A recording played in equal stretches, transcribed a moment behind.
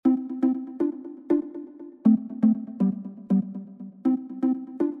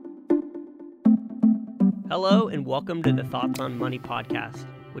Hello and welcome to the Thoughts on Money podcast,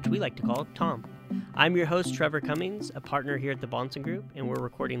 which we like to call Tom. I'm your host, Trevor Cummings, a partner here at the Bahnsen Group, and we're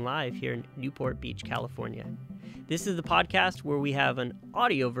recording live here in Newport Beach, California. This is the podcast where we have an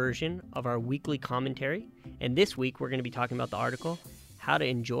audio version of our weekly commentary, and this week we're going to be talking about the article, How to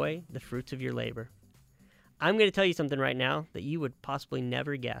Enjoy the Fruits of Your Labor. I'm going to tell you something right now that you would possibly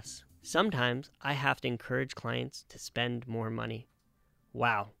never guess. Sometimes I have to encourage clients to spend more money.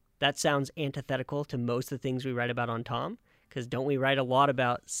 Wow, that sounds antithetical to most of the things we write about on Tom, because don't we write a lot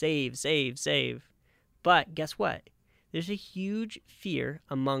about save, save, save? But guess what? There's a huge fear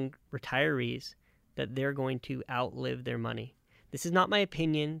among retirees that they're going to outlive their money. This is not my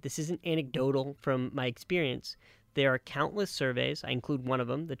opinion. This isn't anecdotal from my experience. There are countless surveys, I include one of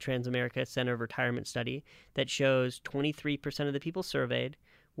them, the Transamerica Center of Retirement Study, that shows 23% of the people surveyed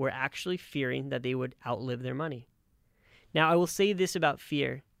were actually fearing that they would outlive their money. Now, I will say this about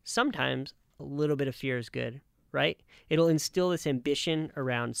fear. Sometimes a little bit of fear is good, right? It'll instill this ambition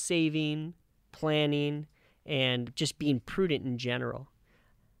around saving, planning, and just being prudent in general.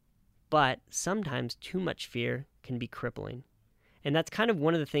 But sometimes too much fear can be crippling. And that's kind of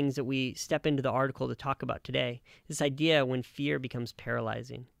one of the things that we step into the article to talk about today, this idea when fear becomes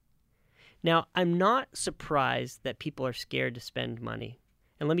paralyzing. Now, I'm not surprised that people are scared to spend money.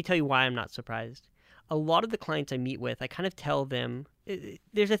 And let me tell you why I'm not surprised. A lot of the clients I meet with, I kind of tell them,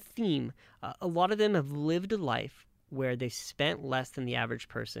 there's a theme. A lot of them have lived a life where they spent less than the average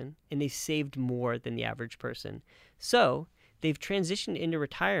person and they saved more than the average person. So they've transitioned into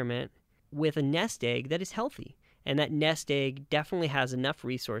retirement with a nest egg that is healthy. And that nest egg definitely has enough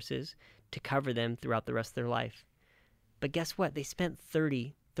resources to cover them throughout the rest of their life. But guess what? They spent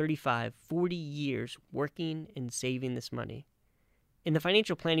 30, 35, 40 years working and saving this money. In the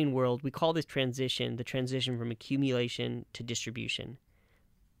financial planning world, we call this transition the transition from accumulation to distribution.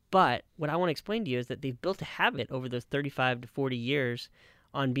 But what I want to explain to you is that they've built a habit over those 35 to 40 years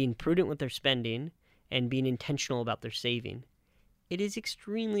on being prudent with their spending and being intentional about their saving. It is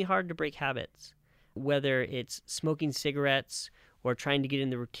extremely hard to break habits. Whether it's smoking cigarettes or trying to get in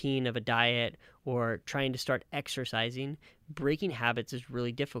the routine of a diet or trying to start exercising, breaking habits is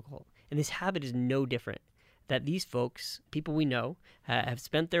really difficult. And this habit is no different. That these folks, people we know, have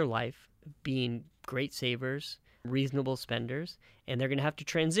spent their life being great savers, reasonable spenders, and they're going to have to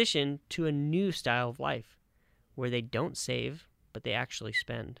transition to a new style of life where they don't save, but they actually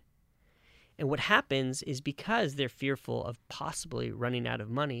spend. And what happens is because they're fearful of possibly running out of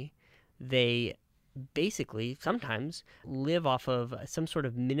money, they basically sometimes live off of some sort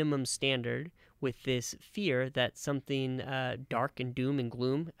of minimum standard with this fear that something dark and doom and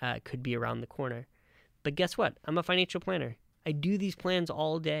gloom could be around the corner. But guess what? I'm a financial planner. I do these plans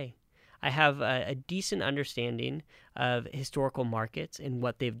all day. I have a decent understanding of historical markets and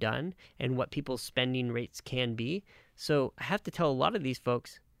what they've done and what people's spending rates can be. So I have to tell a lot of these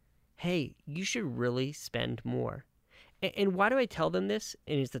folks, hey, you should really spend more. And why do I tell them this?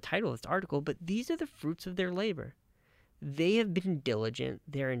 And it's the title of this article, but these are the fruits of their labor. They have been diligent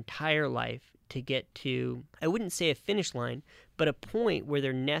their entire life to get to, I wouldn't say a finish line, but a point where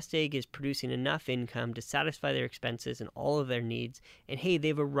their nest egg is producing enough income to satisfy their expenses and all of their needs. And hey,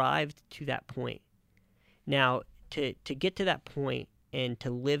 they've arrived to that point. Now, to get to that point and to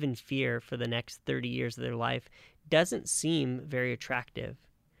live in fear for the next 30 years of their life doesn't seem very attractive.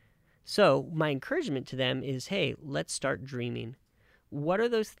 So my encouragement to them is, hey, let's start dreaming. What are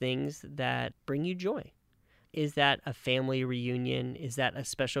those things that bring you joy? Is that a family reunion? Is that a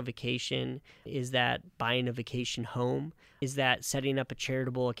special vacation? Is that buying a vacation home? Is that setting up a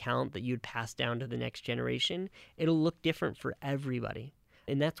charitable account that you'd pass down to the next generation? It'll look different for everybody.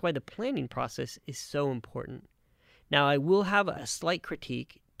 And that's why the planning process is so important. Now, I will have a slight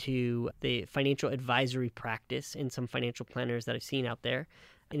critique to the financial advisory practice in some financial planners that I've seen out there.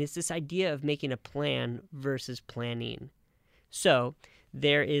 And it's this idea of making a plan versus planning. So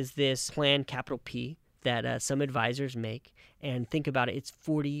there is this plan, capital P, that some advisors make, and think about it, it's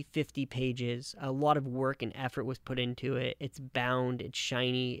 40, 50 pages, a lot of work and effort was put into it, it's bound, it's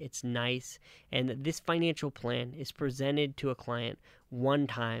shiny, it's nice, and this financial plan is presented to a client one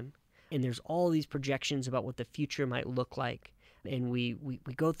time, and there's all these projections about what the future might look like, and we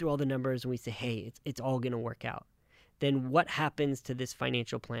go through all the numbers and we say, hey, it's all going to work out. Then what happens to this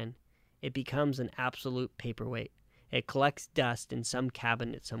financial plan? It becomes an absolute paperweight. It collects dust in some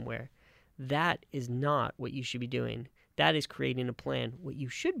cabinet somewhere. That is not what you should be doing. That is creating a plan. What you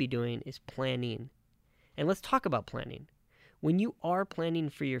should be doing is planning. And let's talk about planning. When you are planning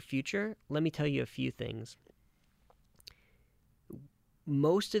for your future, let me tell you a few things.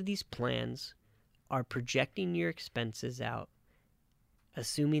 Most of these plans are projecting your expenses out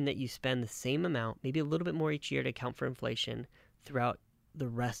assuming that you spend the same amount, maybe a little bit more each year to account for inflation throughout the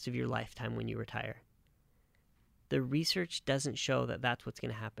rest of your lifetime when you retire. The research doesn't show that that's what's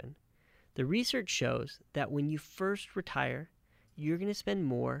going to happen. The research shows that when you first retire, you're going to spend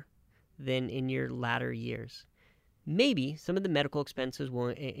more than in your latter years. Maybe some of the medical expenses will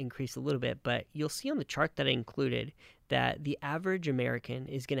increase a little bit, but you'll see on the chart that I included that the average American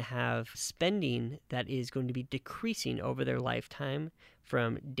is going to have spending that is going to be decreasing over their lifetime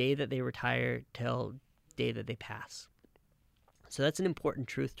from day that they retire till day that they pass. So that's an important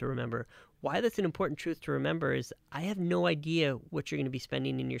truth to remember. Why that's an important truth to remember is I have no idea what you're going to be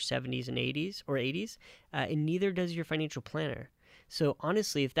spending in your 70s and 80s, and neither does your financial planner. So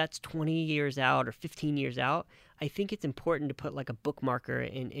honestly, if that's 20 years out or 15 years out, I think it's important to put like a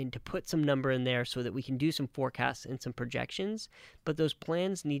bookmarker and to put some number in there so that we can do some forecasts and some projections. But those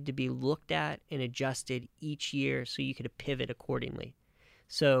plans need to be looked at and adjusted each year so you can pivot accordingly.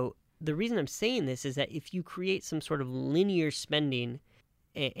 So the reason I'm saying this is that if you create some sort of linear spending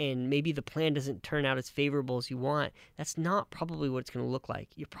and maybe the plan doesn't turn out as favorable as you want, that's not probably what it's going to look like.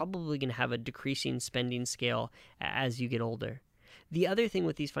 You're probably going to have a decreasing spending scale as you get older. The other thing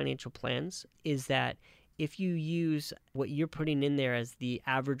with these financial plans is that if you use what you're putting in there as the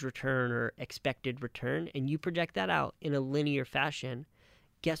average return or expected return, and you project that out in a linear fashion,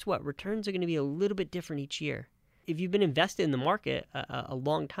 guess what? Returns are going to be a little bit different each year. If you've been invested in the market a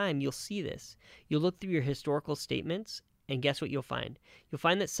long time, you'll see this. You'll look through your historical statements, and guess what you'll find? You'll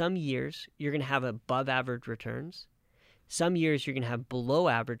find that some years you're going to have above average returns. Some years you're going to have below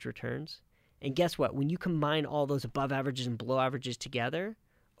average returns. And guess what? When you combine all those above averages and below averages together,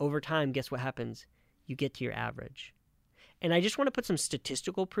 over time, guess what happens? You get to your average. And I just want to put some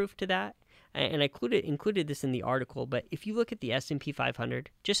statistical proof to that. And I included this in the article, but if you look at the S&P 500,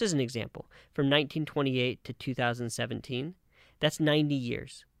 just as an example, from 1928 to 2017, that's 90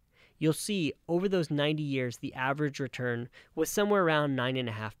 years. You'll see over those 90 years, the average return was somewhere around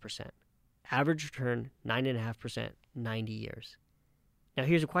 9.5%. Average return, 9.5%, 90 years. Now,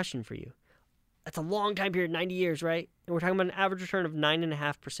 here's a question for you. That's a long time period, 90 years, right? And we're talking about an average return of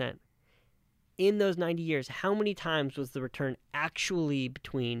 9.5%. In those 90 years, how many times was the return actually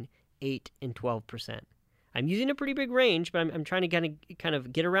between 8 and 12%? I'm using a pretty big range, but I'm trying to kind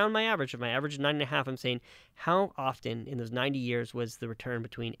of get around my average. If my average is 9.5, I'm saying how often in those 90 years was the return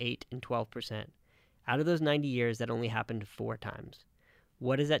between 8 and 12%? Out of those 90 years, that only happened 4 times.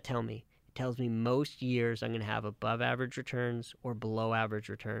 What does that tell me? It tells me most years I'm going to have above average returns or below average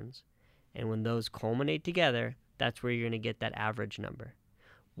returns. And when those culminate together, that's where you're going to get that average number.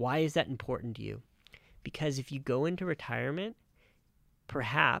 Why is that important to you? Because if you go into retirement,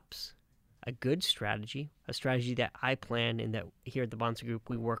 perhaps a good strategy, a strategy that I plan and that here at the Bahnsen Group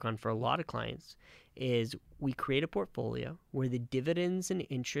we work on for a lot of clients, is we create a portfolio where the dividends and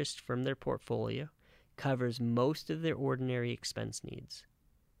interest from their portfolio covers most of their ordinary expense needs.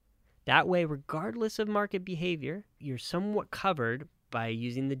 That way, regardless of market behavior, you're somewhat covered by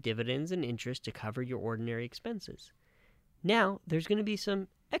using the dividends and interest to cover your ordinary expenses. Now, there's going to be some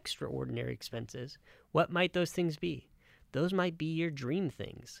extraordinary expenses. What might those things be? Those might be your dream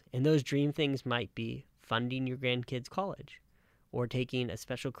things. And those dream things might be funding your grandkids' college, or taking a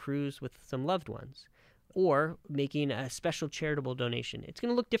special cruise with some loved ones, or making a special charitable donation. It's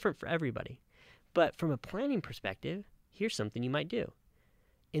going to look different for everybody. But from a planning perspective, here's something you might do.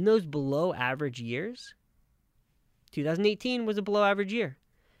 In those below average years, 2018 was a below average year.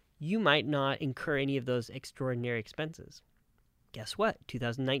 You might not incur any of those extraordinary expenses. Guess what?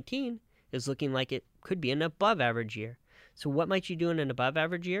 2019 is looking like it could be an above average year. So what might you do in an above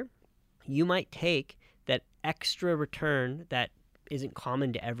average year? You might take that extra return that isn't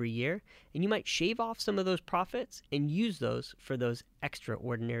common to every year, and you might shave off some of those profits and use those for those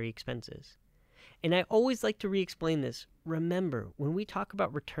extraordinary expenses. And I always like to re-explain this. Remember, when we talk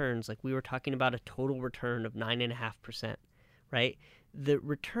about returns, like we were talking about a total return of 9.5%, right? The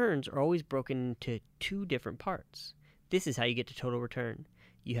returns are always broken into 2 different parts. This is how you get to total return.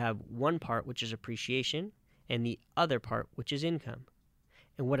 You have one part, which is appreciation, and the other part, which is income.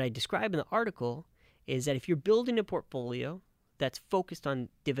 And what I describe in the article is that if you're building a portfolio that's focused on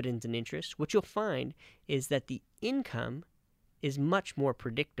dividends and interest, what you'll find is that the income is much more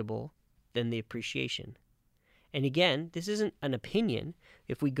predictable than the appreciation. And again, this isn't an opinion.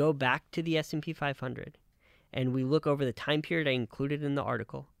 If we go back to the S&P 500 and we look over the time period I included in the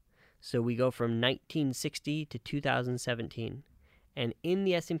article, so we go from 1960 to 2017, and in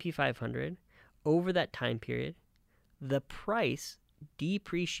the S&P 500, over that time period, the price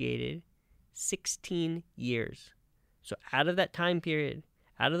depreciated 16 years. So out of that time period,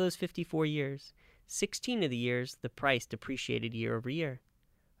 out of those 54 years, 16 of the years, the price depreciated year over year.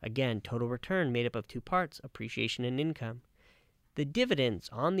 Again, total return made up of two parts, appreciation and income. The dividends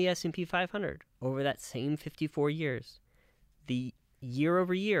on the S&P 500 over that same 54 years, the year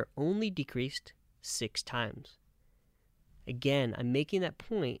over year only decreased 6 times. Again, I'm making that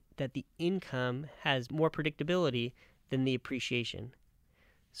point that the income has more predictability than the appreciation.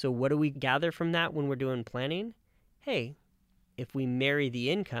 So what do we gather from that when we're doing planning? Hey, if we marry the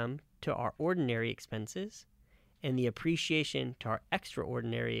income to our ordinary expenses and the appreciation to our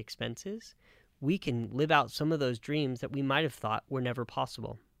extraordinary expenses, we can live out some of those dreams that we might have thought were never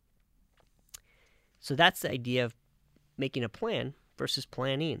possible. So that's the idea of making a plan versus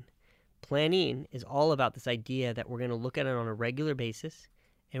planning. Planning is all about this idea that we're going to look at it on a regular basis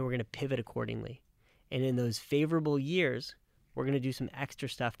and we're going to pivot accordingly. And in those favorable years, we're going to do some extra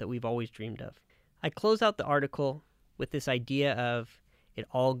stuff that we've always dreamed of. I close out the article with this idea of it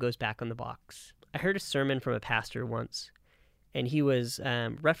all goes back on the box. I heard a sermon from a pastor once, and he was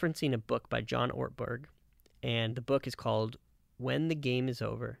referencing a book by John Ortberg, and the book is called When the Game is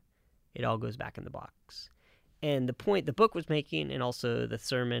Over, It All Goes Back in the Box. And the point the book was making, and also the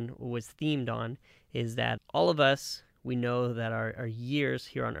sermon was themed on, is that all of us, we know that our years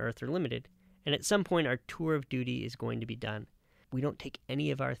here on earth are limited, and at some point our tour of duty is going to be done. We don't take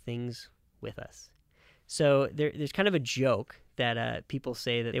any of our things with us. So there's kind of a joke that people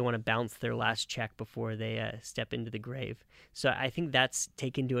say that they want to bounce their last check before they step into the grave. So I think that's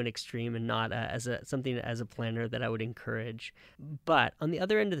taken to an extreme and not something as a planner that I would encourage. But on the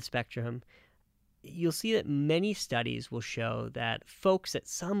other end of the spectrum, you'll see that many studies will show that folks at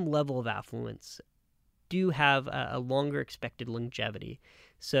some level of affluence do have a longer expected longevity.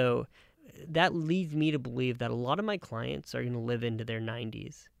 So that leads me to believe that a lot of my clients are going to live into their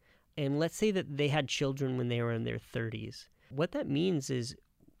 90s. And let's say that they had children when they were in their 30s. What that means is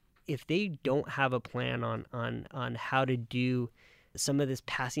if they don't have a plan on how to do some of this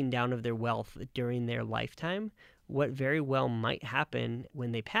passing down of their wealth during their lifetime, what very well might happen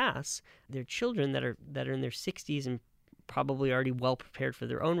when they pass, their children that are in their 60s and probably already well prepared for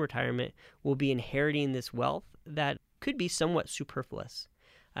their own retirement will be inheriting this wealth that could be somewhat superfluous.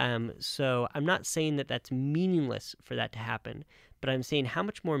 So I'm not saying that that's meaningless for that to happen, but I'm saying how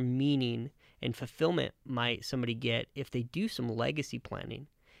much more meaning and fulfillment might somebody get if they do some legacy planning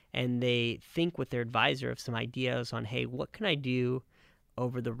and they think with their advisor of some ideas on, hey, what can I do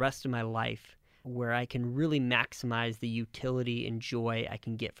over the rest of my life where I can really maximize the utility and joy I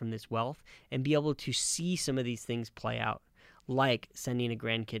can get from this wealth and be able to see some of these things play out, like sending a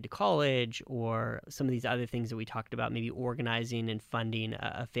grandkid to college or some of these other things that we talked about, maybe organizing and funding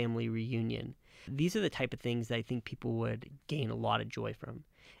a family reunion. These are the type of things that I think people would gain a lot of joy from.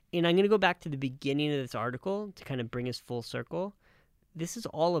 And I'm going to go back to the beginning of this article to kind of bring us full circle. This is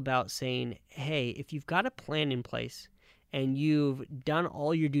all about saying, hey, if you've got a plan in place and you've done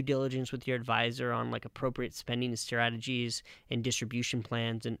all your due diligence with your advisor on like appropriate spending strategies and distribution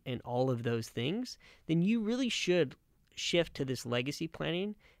plans and all of those things, then you really should shift to this legacy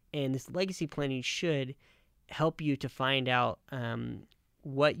planning. And this legacy planning should help you to find out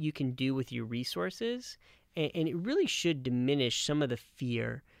what you can do with your resources. And it really should diminish some of the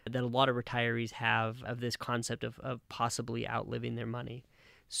fear that a lot of retirees have of this concept of possibly outliving their money.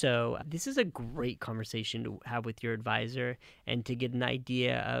 So this is a great conversation to have with your advisor and to get an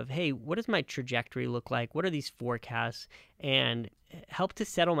idea of, hey, what does my trajectory look like? What are these forecasts? And help to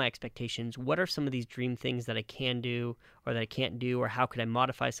settle my expectations. What are some of these dream things that I can do or that I can't do, or how could I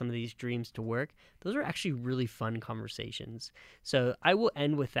modify some of these dreams to work? Those are actually really fun conversations. So I will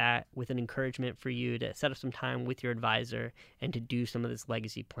end with that, with an encouragement for you to set up some time with your advisor and to do some of this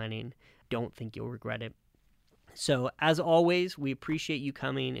legacy planning. Don't think you'll regret it. So as always, we appreciate you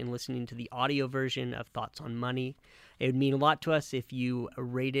coming and listening to the audio version of Thoughts on Money. It would mean a lot to us if you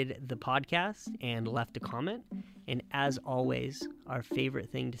rated the podcast and left a comment. And as always, our favorite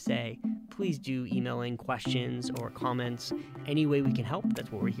thing to say, please do email in questions or comments. Any way we can help,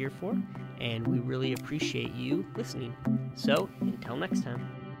 that's what we're here for. And we really appreciate you listening. So until next time.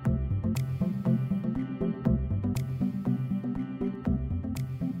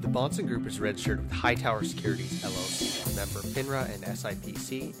 The Bahnsen Group is registered with Hightower Securities, LLC, a member FINRA and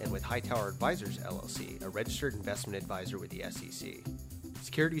SIPC, and with Hightower Advisors, LLC, a registered investment advisor with the SEC.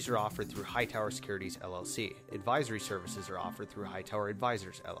 Securities are offered through Hightower Securities, LLC. Advisory services are offered through Hightower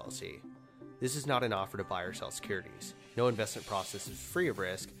Advisors, LLC. This is not an offer to buy or sell securities. No investment process is free of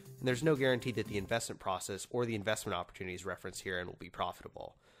risk, and there's no guarantee that the investment process or the investment opportunities referenced herein will be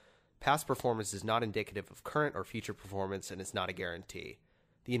profitable. Past performance is not indicative of current or future performance and is not a guarantee.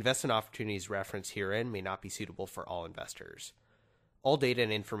 The investment opportunities referenced herein may not be suitable for all investors. All data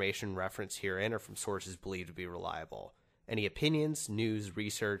and information referenced herein are from sources believed to be reliable. Any opinions, news,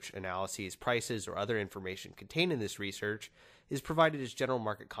 research, analyses, prices, or other information contained in this research is provided as general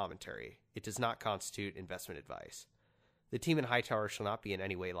market commentary. It does not constitute investment advice. The team in Hightower shall not be in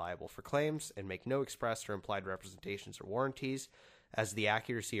any way liable for claims and make no express or implied representations or warranties as to the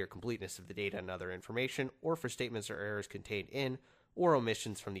accuracy or completeness of the data and other information, or for statements or errors contained in or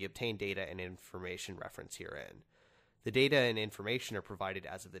omissions from the obtained data and information referenced herein. The data and information are provided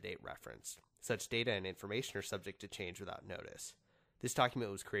as of the date referenced. Such data and information are subject to change without notice. This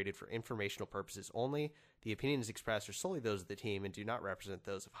document was created for informational purposes only. The opinions expressed are solely those of the team and do not represent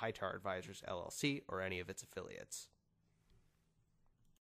those of Hightower Advisors LLC or any of its affiliates.